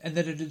planned and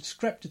that it had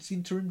scrapped its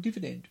interim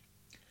dividend.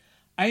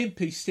 AMP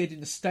said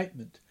in a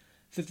statement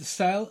that the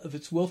sale of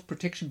its wealth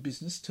protection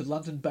business to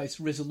London-based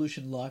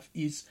Resolution Life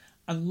is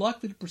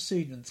unlikely to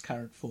proceed in its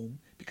current form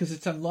because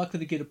it's unlikely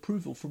to get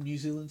approval from New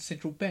Zealand's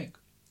central bank.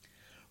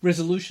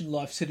 Resolution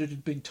Life said it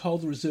had been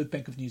told the Reserve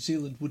Bank of New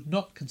Zealand would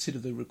not consider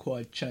the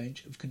required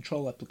change of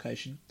control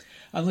application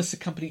unless the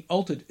company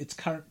altered its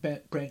current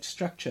branch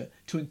structure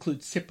to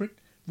include separate,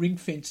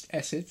 ring-fenced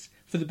assets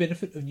for the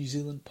benefit of New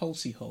Zealand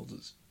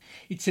policyholders.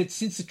 It said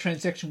since the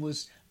transaction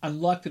was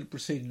unlikely to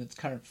proceed in its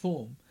current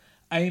form,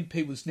 AMP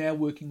was now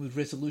working with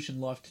Resolution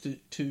Life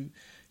to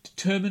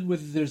determine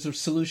whether there is a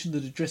solution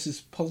that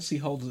addresses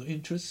policyholder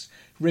interests,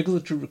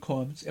 regulatory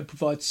requirements and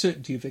provides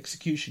certainty of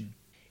execution.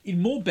 In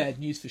more bad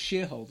news for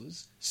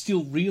shareholders,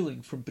 still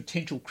reeling from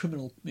potential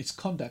criminal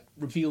misconduct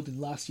revealed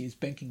in last year's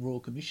Banking Royal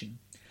Commission,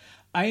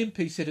 AMP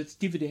said its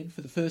dividend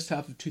for the first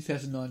half of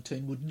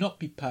 2019 would not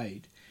be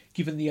paid,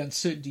 given the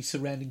uncertainty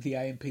surrounding the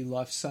AMP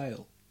Life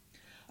sale.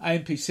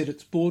 AMP said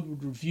its board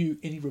would review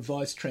any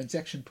revised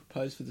transaction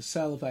proposed for the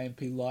sale of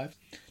AMP Life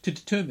to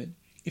determine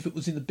if it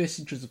was in the best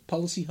interest of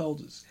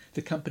policyholders,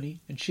 the company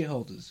and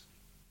shareholders.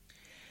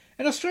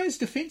 And Australia's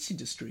defence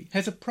industry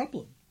has a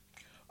problem.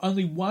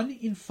 Only 1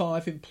 in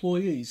 5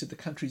 employees at the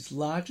country's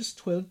largest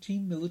 20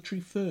 military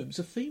firms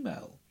are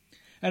female,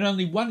 and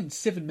only 1 in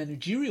 7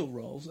 managerial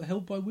roles are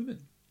held by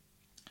women.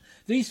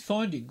 These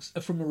findings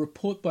are from a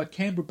report by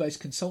Canberra-based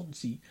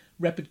consultancy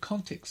Rapid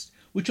Context,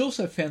 which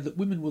also found that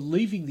women were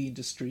leaving the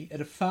industry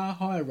at a far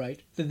higher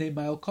rate than their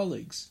male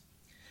colleagues.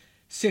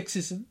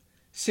 Sexism,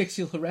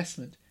 sexual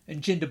harassment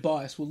and gender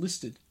bias were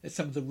listed as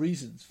some of the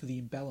reasons for the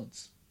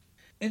imbalance.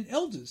 And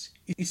Elders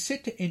is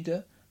set to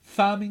enter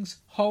farming's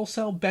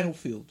wholesale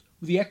battlefield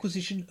with the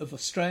acquisition of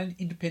Australian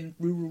independent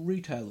rural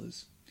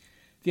retailers.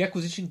 The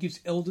acquisition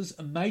gives Elders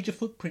a major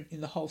footprint in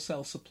the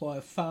wholesale supply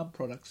of farm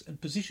products and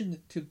position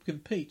it to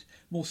compete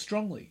more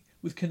strongly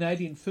with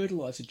Canadian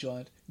fertiliser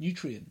giant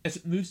Nutrien as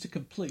it moves to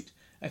complete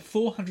a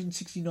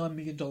 $469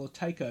 million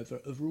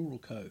takeover of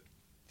Ruralco.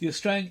 The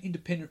Australian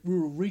Independent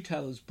Rural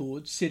Retailers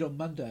Board said on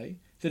Monday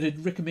that it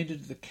had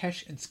recommended the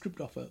cash and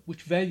script offer,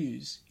 which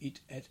values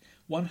it at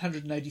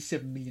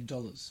 $187 million.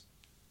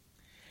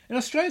 And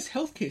Australia's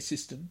healthcare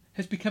system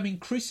has become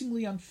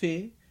increasingly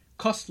unfair,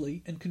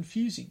 costly and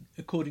confusing,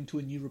 according to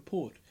a new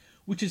report,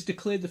 which has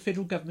declared the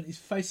federal government is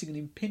facing an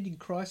impending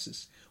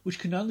crisis which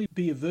can only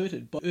be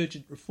averted by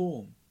urgent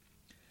reform.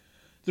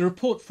 The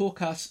report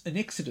forecasts an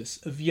exodus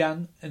of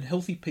young and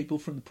healthy people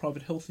from the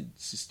private health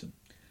system.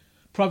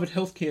 Private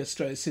Healthcare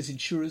Australia says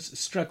insurers are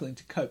struggling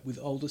to cope with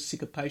older,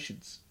 sicker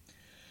patients.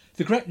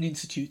 The Grattan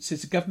Institute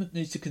says the government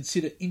needs to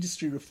consider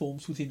industry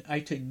reforms within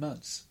 18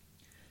 months.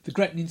 The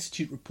Grattan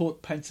Institute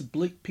report paints a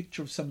bleak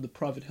picture of some of the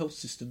private health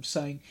systems,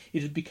 saying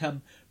it had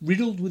become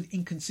riddled with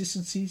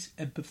inconsistencies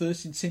and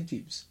perverse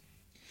incentives.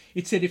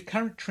 It said if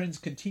current trends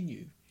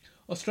continue,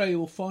 Australia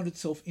will find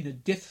itself in a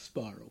death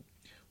spiral,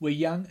 where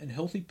young and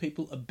healthy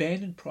people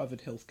abandon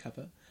private health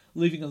cover,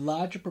 leaving a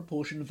larger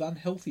proportion of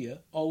unhealthier,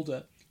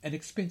 older and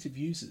expensive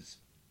users.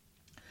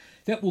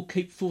 That will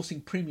keep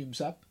forcing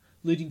premiums up,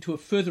 leading to a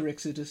further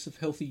exodus of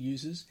healthy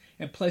users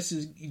and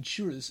placing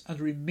insurers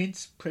under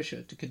immense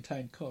pressure to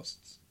contain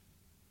costs.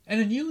 And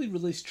a newly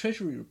released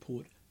Treasury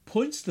report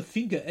points the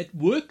finger at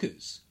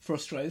workers for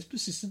Australia's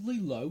persistently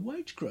low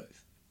wage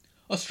growth.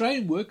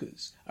 Australian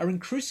workers are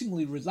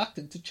increasingly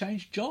reluctant to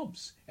change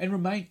jobs and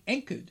remain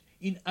anchored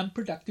in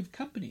unproductive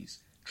companies,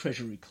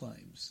 Treasury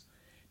claims.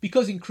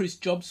 Because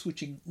increased job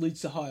switching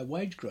leads to higher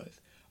wage growth,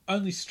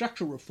 only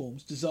structural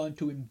reforms designed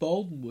to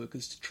embolden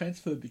workers to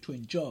transfer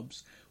between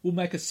jobs will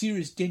make a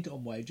serious dent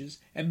on wages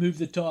and move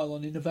the dial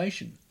on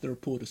innovation, the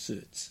report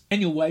asserts.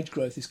 Annual wage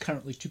growth is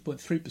currently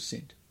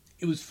 2.3%.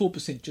 It was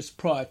 4% just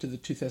prior to the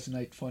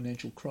 2008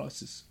 financial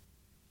crisis.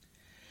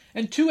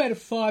 And 2 out of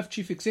 5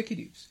 chief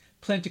executives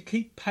plan to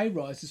keep pay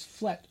rises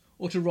flat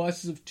or to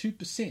rises of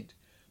 2%,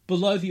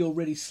 below the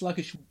already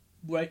sluggish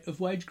rate of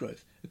wage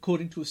growth,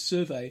 according to a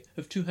survey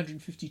of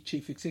 250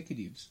 chief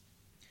executives.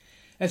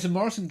 As the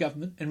Morrison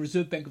government and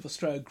Reserve Bank of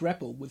Australia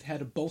grapple with how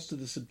to bolster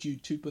the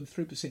subdued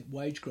 2.3%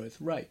 wage growth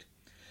rate,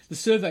 the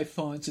survey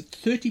finds that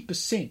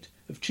 30%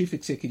 of chief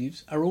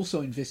executives are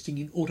also investing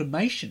in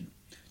automation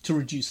to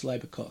reduce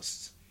labour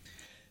costs.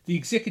 The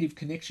Executive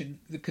Connection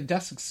that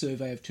conducts a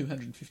survey of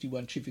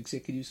 251 chief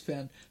executives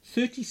found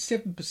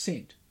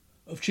 37%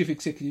 of chief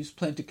executives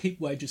plan to keep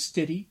wages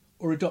steady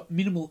or adopt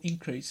minimal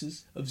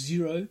increases of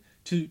 0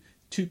 to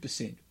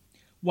 2%.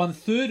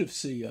 1/3 of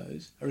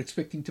CEOs are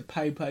expecting to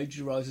pay wage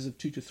rises of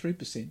 2 to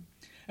 3%,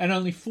 and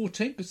only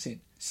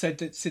 14% said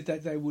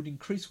that they would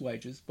increase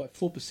wages by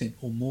 4%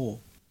 or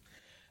more.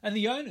 And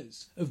the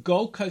owners of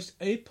Gold Coast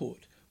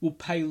Airport will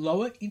pay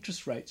lower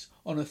interest rates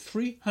on a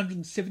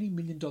 $370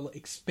 million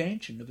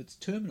expansion of its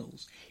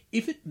terminals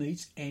if it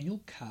meets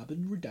annual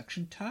carbon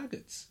reduction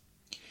targets.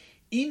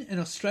 In an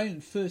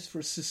Australian first for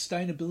a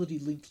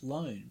sustainability-linked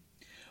loan,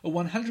 a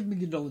 $100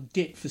 million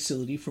debt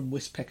facility from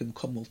Westpac and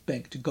Commonwealth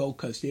Bank to Gold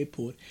Coast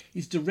Airport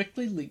is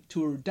directly linked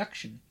to a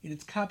reduction in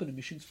its carbon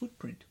emissions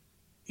footprint.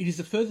 It is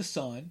a further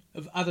sign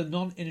of other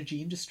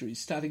non-energy industries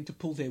starting to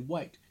pull their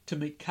weight to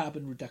meet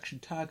carbon reduction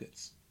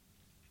targets.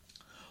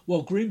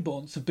 While green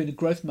bonds have been a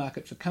growth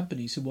market for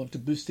companies who want to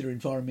boost their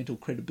environmental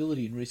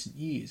credibility in recent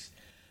years,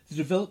 The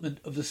development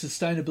of the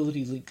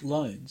sustainability-linked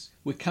loans,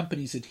 where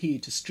companies adhere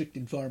to strict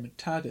environment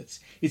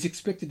targets, is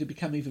expected to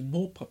become even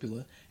more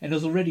popular and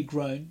has already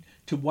grown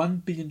to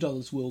 $1 billion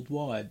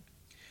worldwide.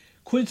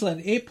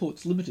 Queensland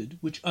Airports Limited,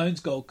 which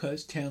owns Gold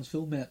Coast,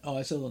 Townsville, Mount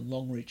Isa and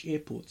Longreach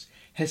airports,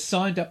 has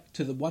signed up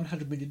to the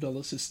 $100 million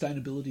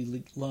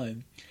sustainability-linked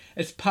loan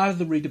as part of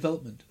the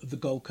redevelopment of the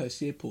Gold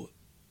Coast Airport.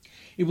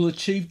 It will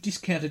achieve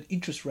discounted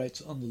interest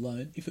rates on the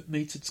loan if it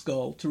meets its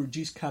goal to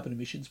reduce carbon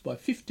emissions by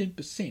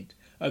 15%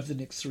 over the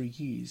next 3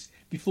 years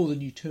before the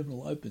new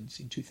terminal opens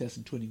in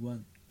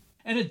 2021.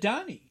 And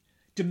Adani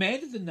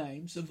demanded the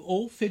names of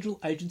all federal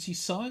agency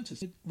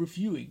scientists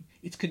reviewing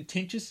its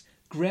contentious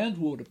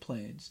groundwater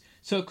plans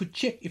so it could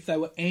check if they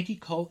were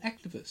anti-coal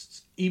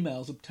activists,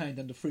 emails obtained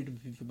under Freedom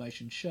of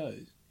Information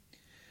shows.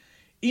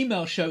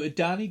 Emails show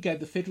Adani gave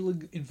the Federal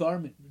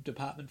Environment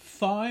Department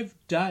 5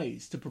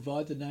 days to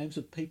provide the names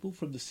of people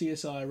from the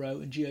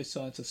CSIRO and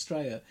Geoscience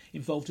Australia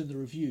involved in the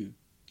review.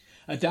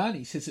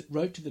 Adani says it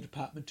wrote to the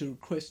department to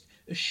request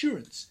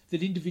assurance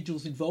that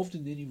individuals involved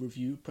in any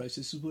review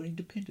processes were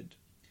independent.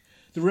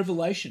 The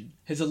revelation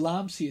has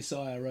alarmed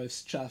CSIRO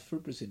staff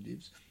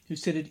representatives who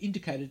said it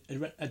indicated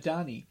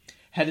Adani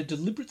had a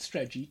deliberate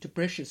strategy to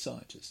pressure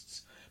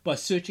scientists by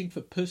searching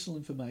for personal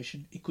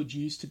information it could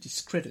use to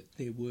discredit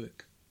their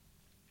work.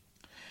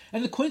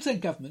 And the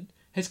Queensland Government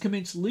has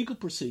commenced legal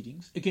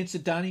proceedings against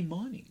Adani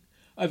Mining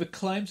over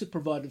claims it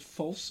provided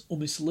false or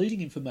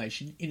misleading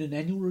information in an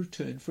annual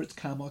return for its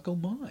Carmichael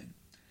mine.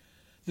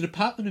 The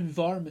Department of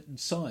Environment and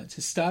Science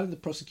has started the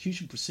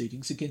prosecution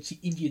proceedings against the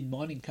Indian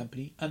mining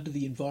company under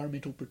the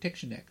Environmental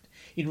Protection Act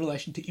in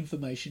relation to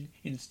information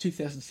in its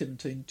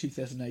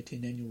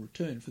 2017-2018 annual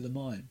return for the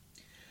mine.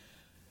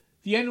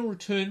 The annual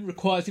return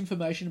requires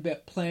information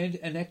about planned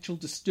and actual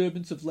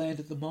disturbance of land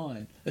at the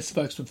mine, a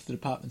spokesman for the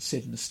department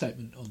said in a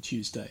statement on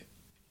Tuesday.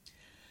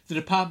 The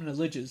department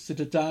alleges that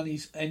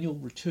Adani's annual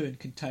return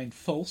contained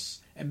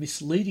false and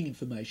misleading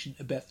information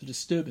about the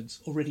disturbance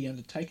already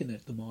undertaken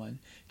at the mine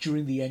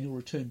during the annual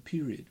return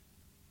period.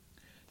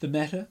 The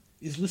matter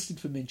is listed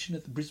for mention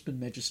at the Brisbane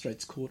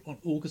Magistrates Court on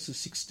August the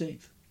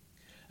 16th.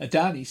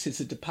 Adani says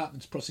the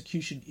department's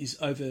prosecution is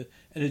over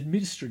an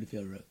administrative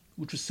error,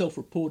 which was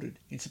self-reported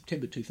in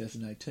September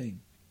 2018.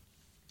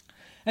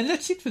 And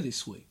that's it for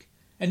this week.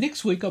 And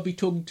next week I'll be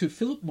talking to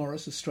Philip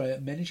Morris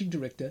Australia Managing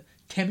Director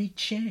Tammy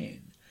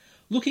Chan,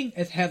 looking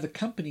at how the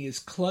company has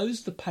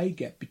closed the pay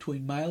gap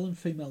between male and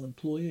female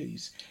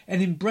employees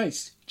and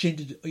embraced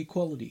gender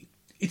equality.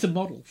 It's a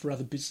model for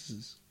other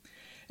businesses.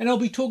 And I'll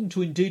be talking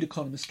to Indeed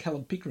economist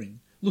Callum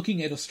Pickering,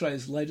 looking at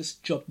Australia's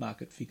latest job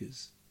market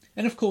figures.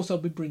 And of course I'll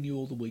be bringing you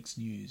all the week's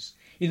news.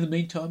 In the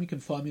meantime, you can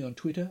find me on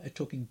Twitter at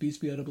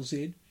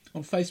TalkingBizBizz,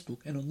 on Facebook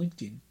and on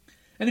LinkedIn.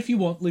 And if you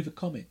want, leave a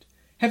comment.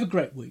 Have a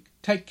great week.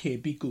 Take care,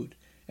 be good.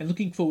 And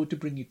looking forward to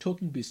bringing you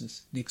Talking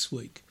Business next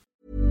week.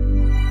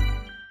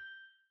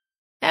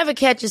 Ever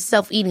catch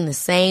yourself eating the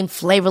same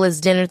flavorless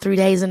dinner 3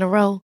 days in a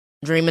row?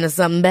 Dreaming of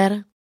something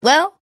better?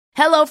 Well,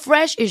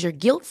 HelloFresh is your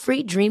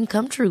guilt-free dream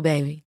come true,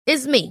 baby.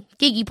 It's me,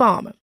 Keke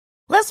Palmer.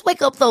 Let's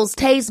wake up those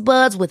taste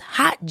buds with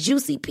hot,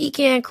 juicy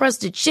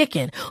pecan-crusted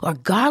chicken or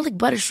garlic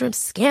butter shrimp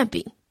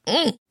scampi.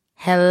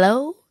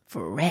 Hello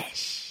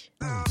Fresh.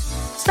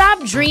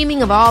 Stop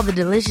dreaming of all the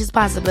delicious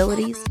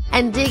possibilities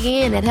and dig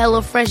in at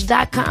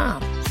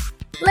HelloFresh.com.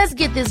 Let's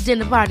get this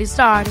dinner party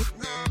started.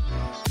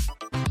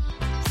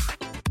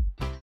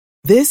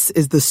 This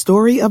is the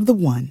story of the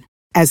one.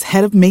 As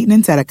head of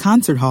maintenance at a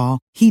concert hall,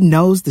 he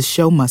knows the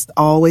show must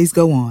always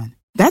go on.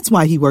 That's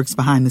why he works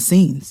behind the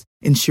scenes,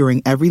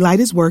 ensuring every light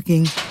is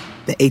working,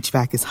 the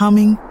HVAC is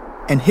humming,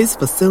 and his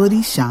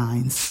facility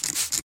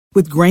shines.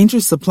 With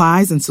Grainger's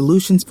supplies and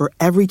solutions for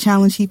every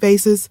challenge he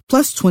faces,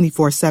 plus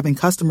 24/7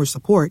 customer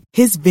support,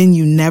 his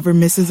venue never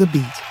misses a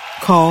beat.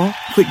 Call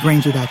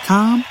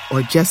quickgrainger.com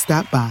or just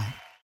stop by.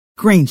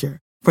 Grainger,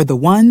 for the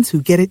ones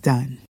who get it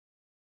done.